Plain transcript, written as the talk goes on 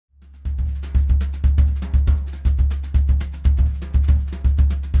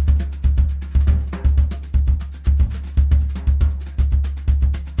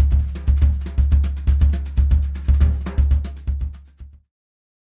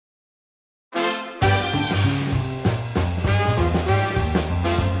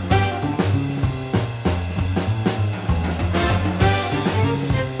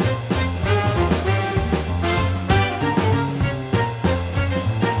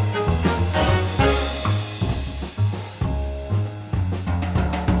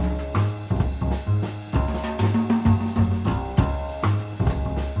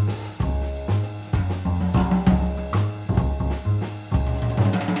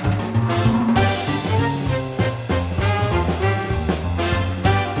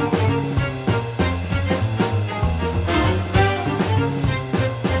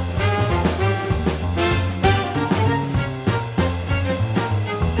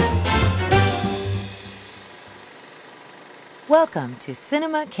Welcome to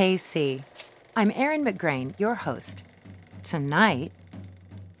CinemaKC. I'm Erin McGrain, your host. Tonight,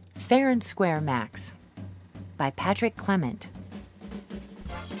 Fair and Square Max by Patrick Clement.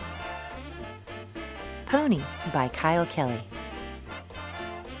 Pony by Kyle Kelly.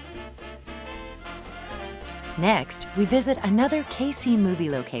 Next, we visit another KC movie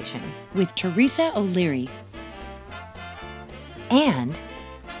location with Teresa O'Leary. And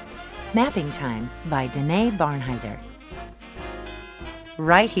Mapping Time by Danae Barnheiser.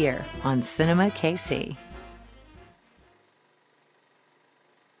 Right here on CinemaKC.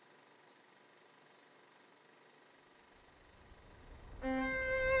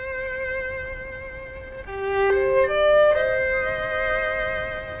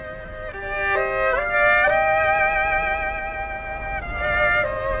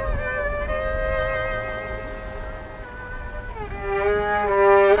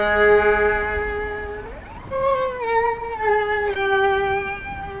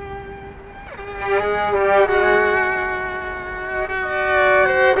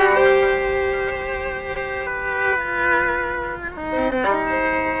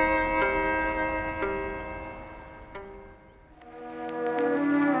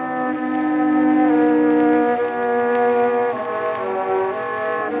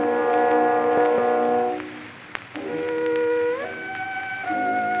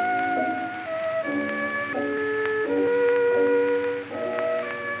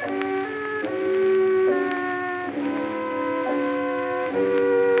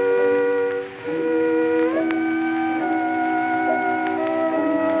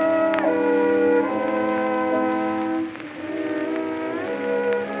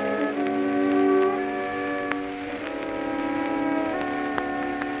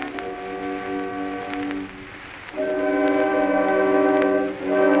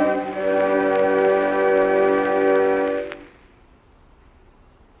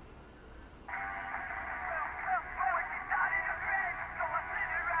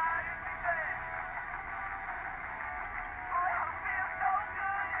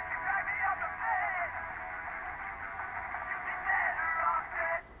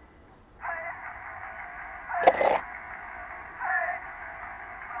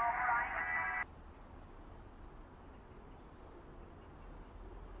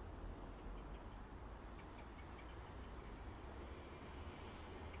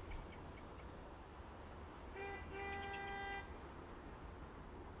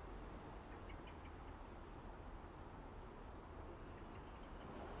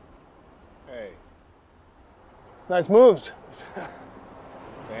 Hey. Nice moves.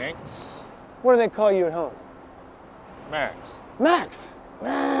 Thanks. What do they call you at home? Max. Max!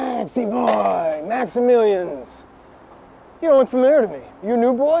 Maxie boy! Maximilians! You don't look familiar to me. You a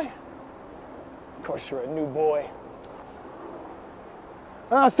new boy? Of course you're a new boy.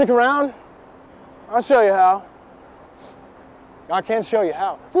 I'll stick around. I'll show you how. I can't show you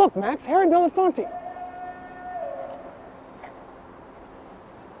how. Look, Max, Harry Belafonte.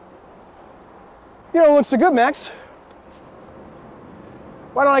 You don't look so good, Max.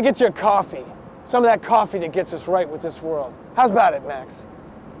 Why don't I get you a coffee? Some of that coffee that gets us right with this world. How's about it, Max?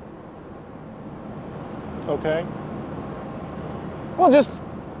 Okay. Well, just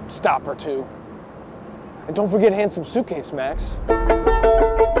stop or two. And don't forget handsome suitcase, Max.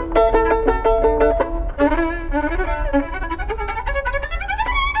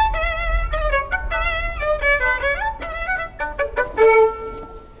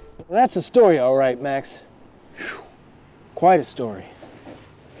 Well, that's a story, all right, Max. Whew. Quite a story.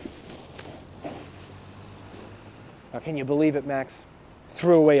 Now, can you believe it, Max?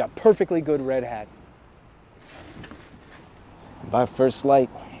 Threw away a perfectly good red hat. By first light,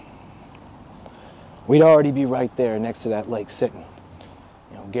 we'd already be right there next to that lake sitting.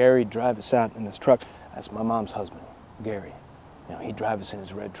 You know, Gary'd drive us out in this truck. That's my mom's husband, Gary. You know, he'd drive us in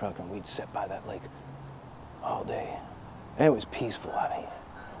his red truck and we'd sit by that lake all day. And it was peaceful, I mean.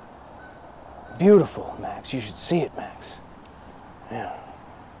 Beautiful, Max. You should see it, Max. Yeah.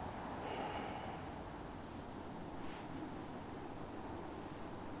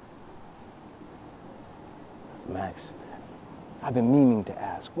 Max, I've been meaning to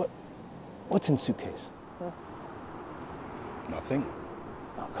ask, what's in suitcase? Huh? Nothing.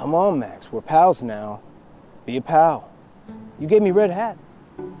 Oh, come on, Max. We're pals now. Be a pal. You gave me red hat.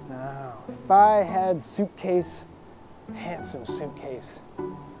 Now, if I had suitcase, handsome suitcase,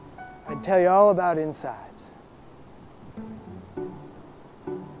 I'd tell you all about insides.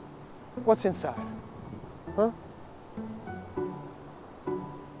 What's inside? Huh?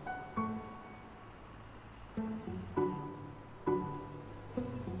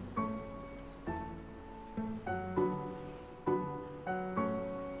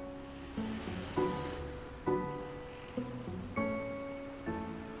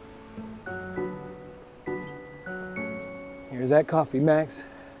 that coffee, Max?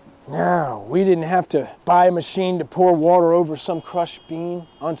 Now, we didn't have to buy a machine to pour water over some crushed bean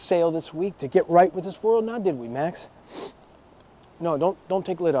on sale this week to get right with this world, now did we, Max? No, don't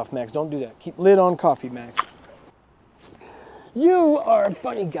take lid off, Max. Don't do that. Keep lid on coffee, Max. You are a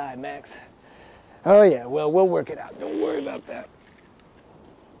funny guy, Max. Oh yeah, well, we'll work it out. Don't worry about that.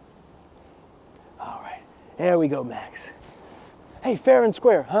 All right, there we go, Max. Hey, fair and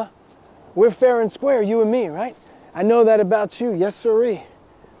square, huh? We're fair and square, you and me, right? I know that about you, yes sirree.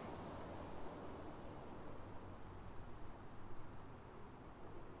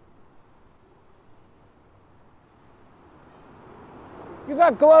 You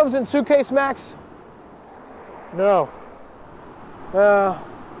got gloves and suitcase, Max? No. You're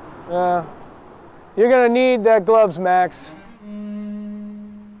gonna need that gloves, Max.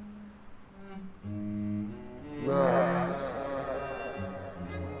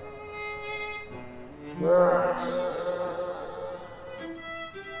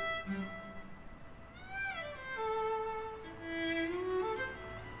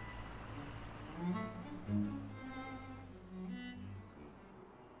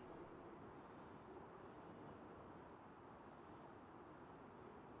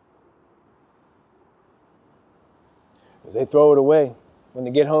 They throw it away when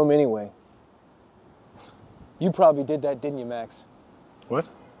they get home anyway. You probably did that, didn't you, Max? What?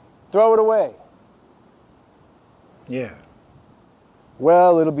 Throw it away. Yeah.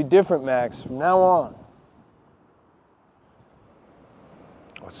 Well, it'll be different, Max, from now on.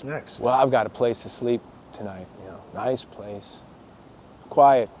 What's next? Well, I've got a place to sleep tonight, you know, nice place.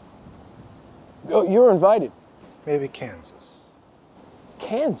 Quiet. Oh, you're invited. Maybe Kansas.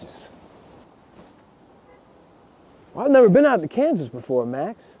 Kansas? Well, I've never been out to Kansas before,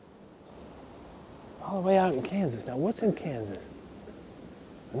 Max. All the way out in Kansas. Now, what's in Kansas?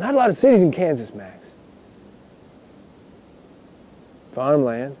 Not a lot of cities in Kansas, Max.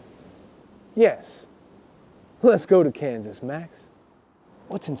 Farmland. Yes. Let's go to Kansas, Max.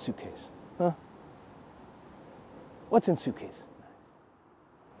 What's in suitcase? Huh? What's in suitcase?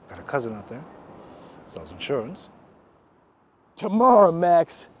 Got a cousin out there. Sells insurance. Tomorrow,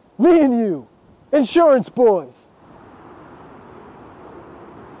 Max. Me and you. Insurance boys.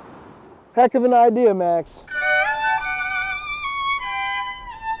 Heck of an idea, Max.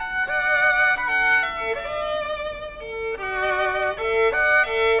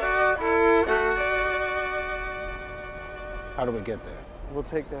 How do we get there? We'll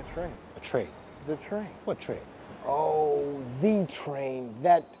take that train. A train. The train. What train? Oh, the train.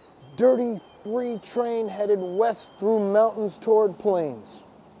 That dirty 3 train headed west through mountains toward plains.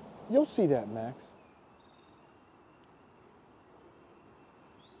 You'll see that, Max.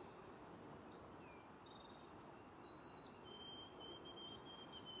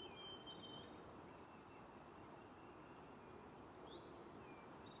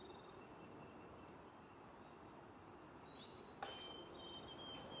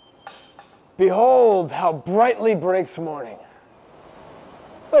 Behold, how brightly breaks morning.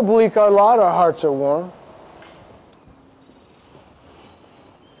 Though bleak our lot, our hearts are warm.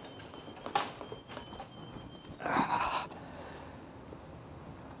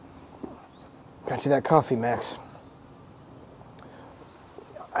 Got you that coffee, Max.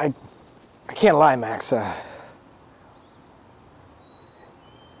 I can't lie, Max. I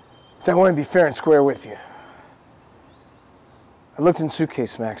want to be fair and square with you. I looked in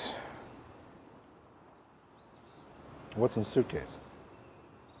suitcase, Max. What's in suitcase?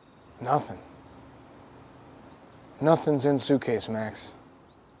 Nothing. Nothing's in suitcase, Max.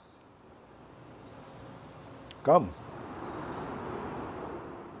 Come.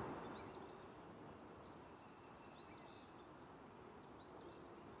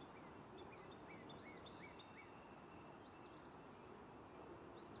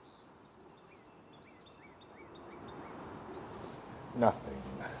 Nothing.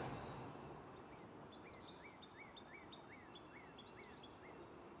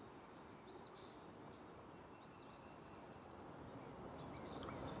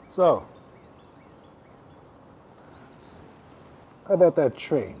 So, how about that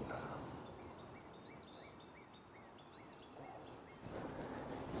train?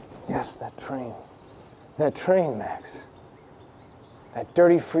 Yes, that train. That train, Max. That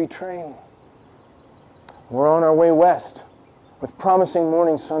dirty free train. We're on our way west, with promising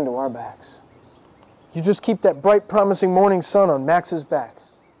morning sun to our backs. You just keep that bright, promising morning sun on Max's back.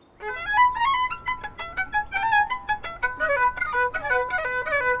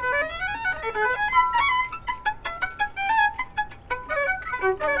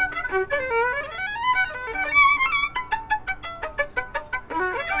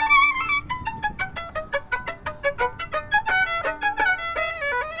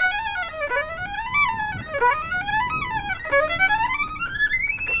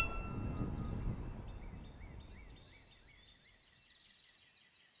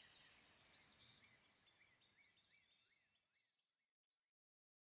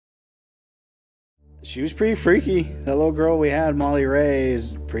 She was pretty freaky. That little girl we had, Molly Ray,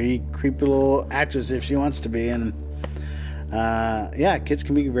 is a pretty creepy little actress if she wants to be. And yeah, kids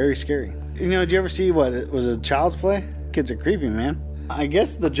can be very scary. You know, did you ever see what it was, a Child's Play? Kids are creepy, man. I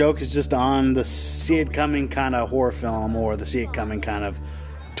guess the joke is just on the see it coming kind of horror film or the see it coming kind of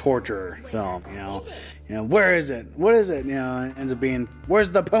torture film. You know, where is it? What is it? You know, it ends up being,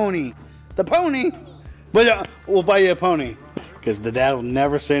 where's the pony? The pony. But we'll buy you a pony. Because the dad will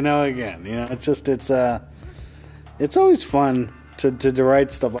never say no again. You know, it's always fun to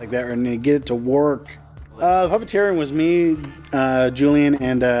write stuff like that and to get it to work. Puppeteering was me, Julian,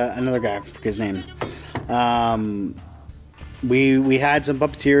 and another guy, I forget his name. We had some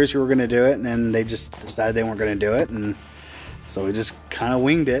puppeteers who were going to do it, and then they just decided they weren't going to do it, and so we just kind of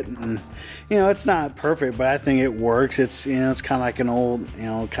winged it. And you know, it's not perfect, but I think it works. It's, you know, it's kind of like an old, you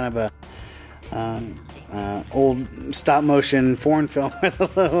know, kind of a old stop motion foreign film where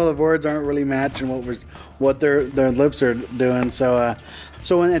the words aren't really matching what their lips are doing. So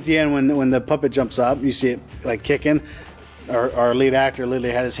when at the end when the puppet jumps up, you see it like kicking. Our lead actor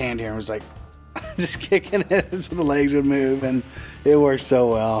literally had his hand here and was like just kicking it so the legs would move, and it worked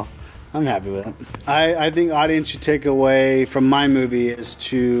so well. I'm happy with it. I think audience should take away from my movie is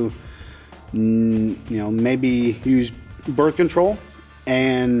to you know, maybe use birth control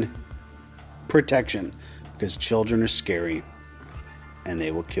and protection, because children are scary and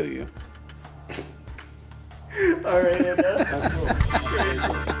they will kill you. All right, Anna. That's cool.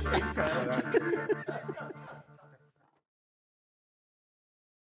 Thanks, Kyle.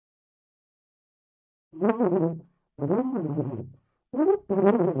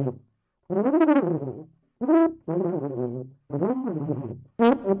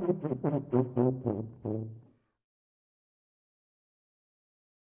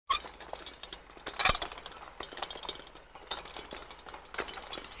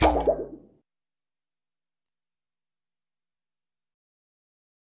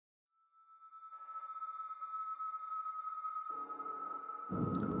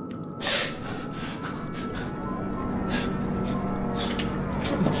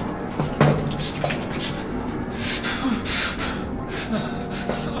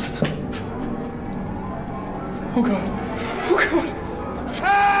 Oh God. Oh God.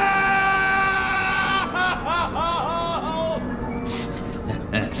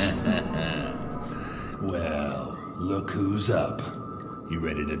 Well, look who's up. You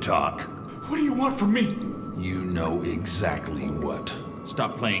ready to talk? What do you want from me? You know exactly what.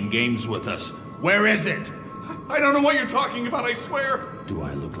 Stop playing games with us. Where is it? I don't know what you're talking about, I swear. Do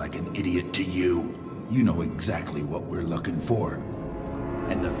I look like an idiot to you? You know exactly what we're looking for.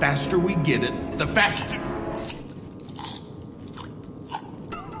 And the faster we get it, the faster...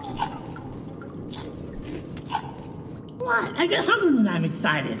 What? I get hungry when I'm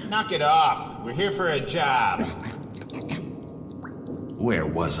excited. Knock it off. We're here for a job. Where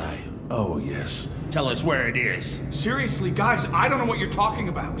was I? Oh, yes. Tell us where it is. Seriously, guys, I don't know what you're talking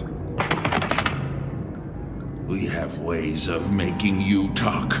about. We have ways of making you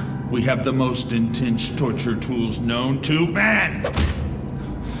talk. We have the most intense torture tools known to man.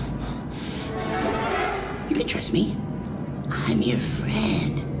 You can trust me. I'm your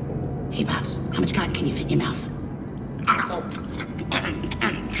friend. Hey, Pops, how much cotton can you fit in your mouth?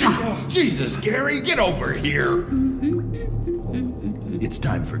 Jesus, Gary, get over here. It's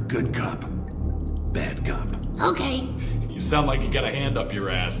time for good cop, bad cop. Okay. You sound like you got a hand up your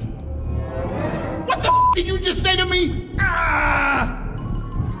ass. What the f did you just say to me? Ah!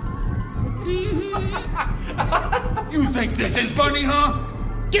 You think this is funny, huh?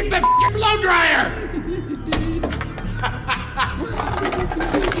 Get the f***ing blow dryer!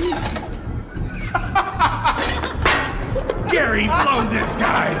 Gary, blow this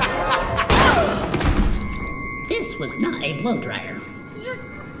guy! This was not a blow dryer.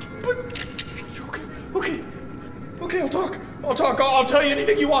 Okay, I'll talk. I'll tell you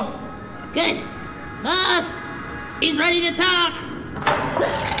anything you want. Good. Boss, he's ready to talk.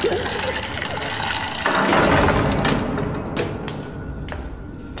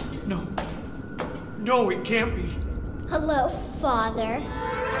 No, it can't be. Hello, Father.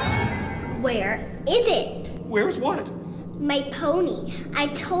 Where is it? Where's what? My pony. I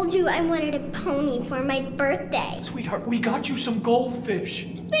told you I wanted a pony for my birthday. Sweetheart, we got you some goldfish.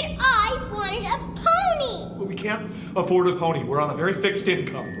 But I wanted a pony! But we can't afford a pony. We're on a very fixed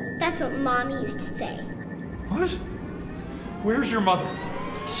income. That's what Mommy used to say. What? Where's your mother?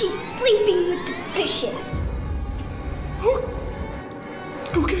 She's sleeping with the fishes.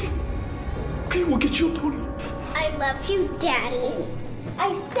 Okay, we'll get you a pony. I love you, Daddy.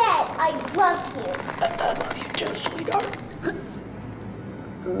 I said I love you. I love you too, sweetheart.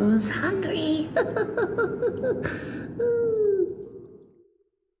 Who's hungry?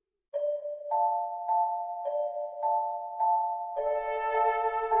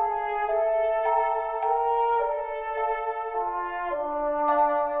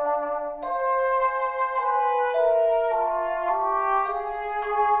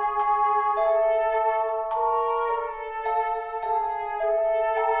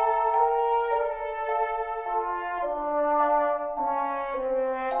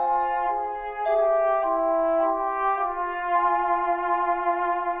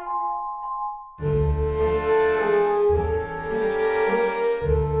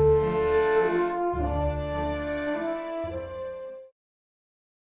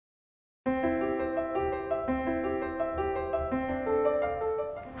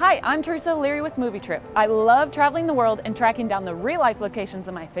 Hi, I'm Teresa O'Leary with Movie Trip. I love traveling the world and tracking down the real-life locations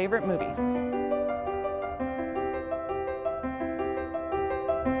of my favorite movies.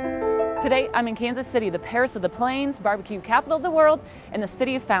 Today, I'm in Kansas City, the Paris of the Plains, barbecue capital of the world, and the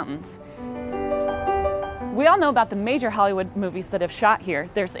city of fountains. We all know about the major Hollywood movies that have shot here.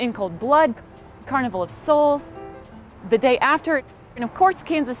 There's In Cold Blood, Carnival of Souls, The Day After, and of course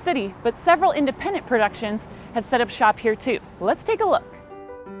Kansas City, but several independent productions have set up shop here too. Let's take a look.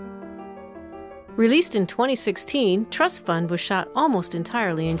 Released in 2016, Trust Fund was shot almost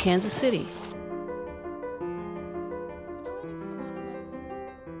entirely in Kansas City.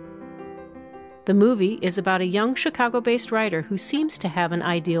 The movie is about a young Chicago-based writer who seems to have an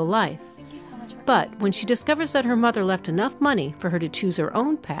ideal life. But when she discovers that her mother left enough money for her to choose her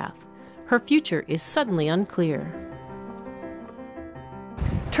own path, her future is suddenly unclear.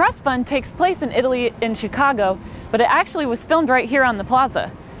 Trust Fund takes place in Italy in Chicago, but it actually was filmed right here on the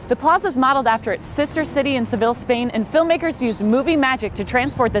plaza. The plaza is modeled after its sister city in Seville, Spain, and filmmakers used movie magic to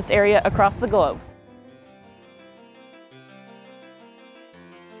transport this area across the globe.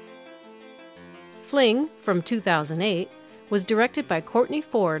 Fling, from 2008, was directed by Courtney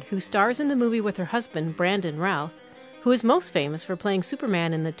Ford, who stars in the movie with her husband, Brandon Routh, who is most famous for playing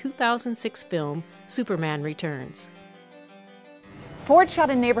Superman in the 2006 film Superman Returns. Ford shot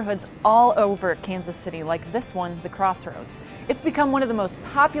in neighborhoods all over Kansas City, like this one, the Crossroads. It's become one of the most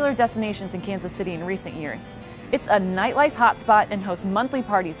popular destinations in Kansas City in recent years. It's a nightlife hotspot and hosts monthly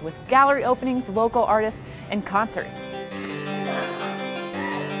parties with gallery openings, local artists, and concerts.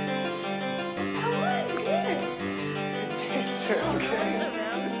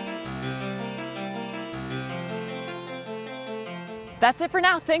 That's it for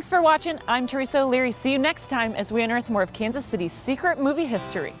now. Thanks for watching. I'm Teresa O'Leary. See you next time as we unearth more of Kansas City's secret movie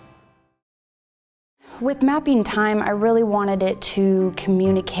history. With Mapping Time, I really wanted it to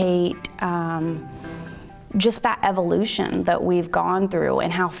communicate just that evolution that we've gone through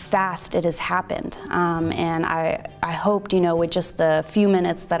and how fast it has happened. And I hoped, with just the few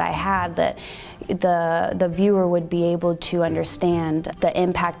minutes that I had, that the viewer would be able to understand the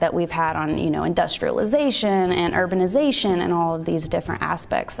impact that we've had on, industrialization and urbanization and all of these different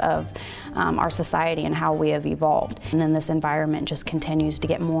aspects of our society and how we have evolved. And then this environment just continues to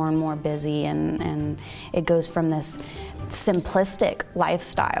get more and more busy, and it goes from this simplistic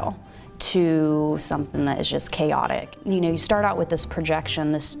lifestyle to something that is just chaotic. You start out with this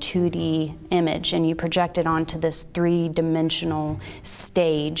projection, this 2D image, and you project it onto this 3-dimensional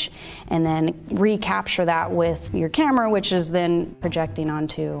stage, and then recapture that with your camera, which is then projecting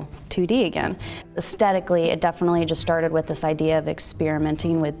onto 2D again. Aesthetically, it definitely just started with this idea of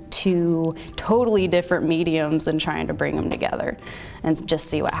experimenting with 2 totally different mediums and trying to bring them together and just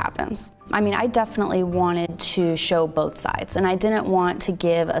see what happens. I definitely wanted to show both sides, and I didn't want to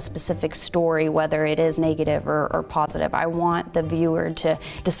give a specific story, whether it is negative or positive. I want the viewer to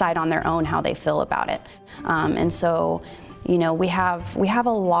decide on their own how they feel about it. And so, we have a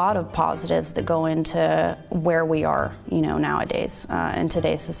lot of positives that go into where we are, nowadays in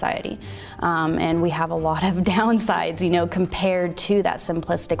today's society. And we have a lot of downsides, compared to that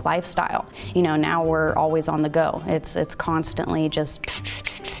simplistic lifestyle. Now we're always on the go. It's constantly just,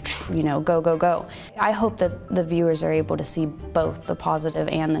 go, go, go. I hope that the viewers are able to see both the positive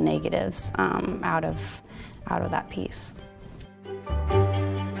and the negatives out of that piece.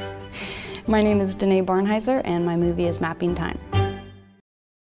 My name is Danae Barnheiser, and my movie is Mapping Time.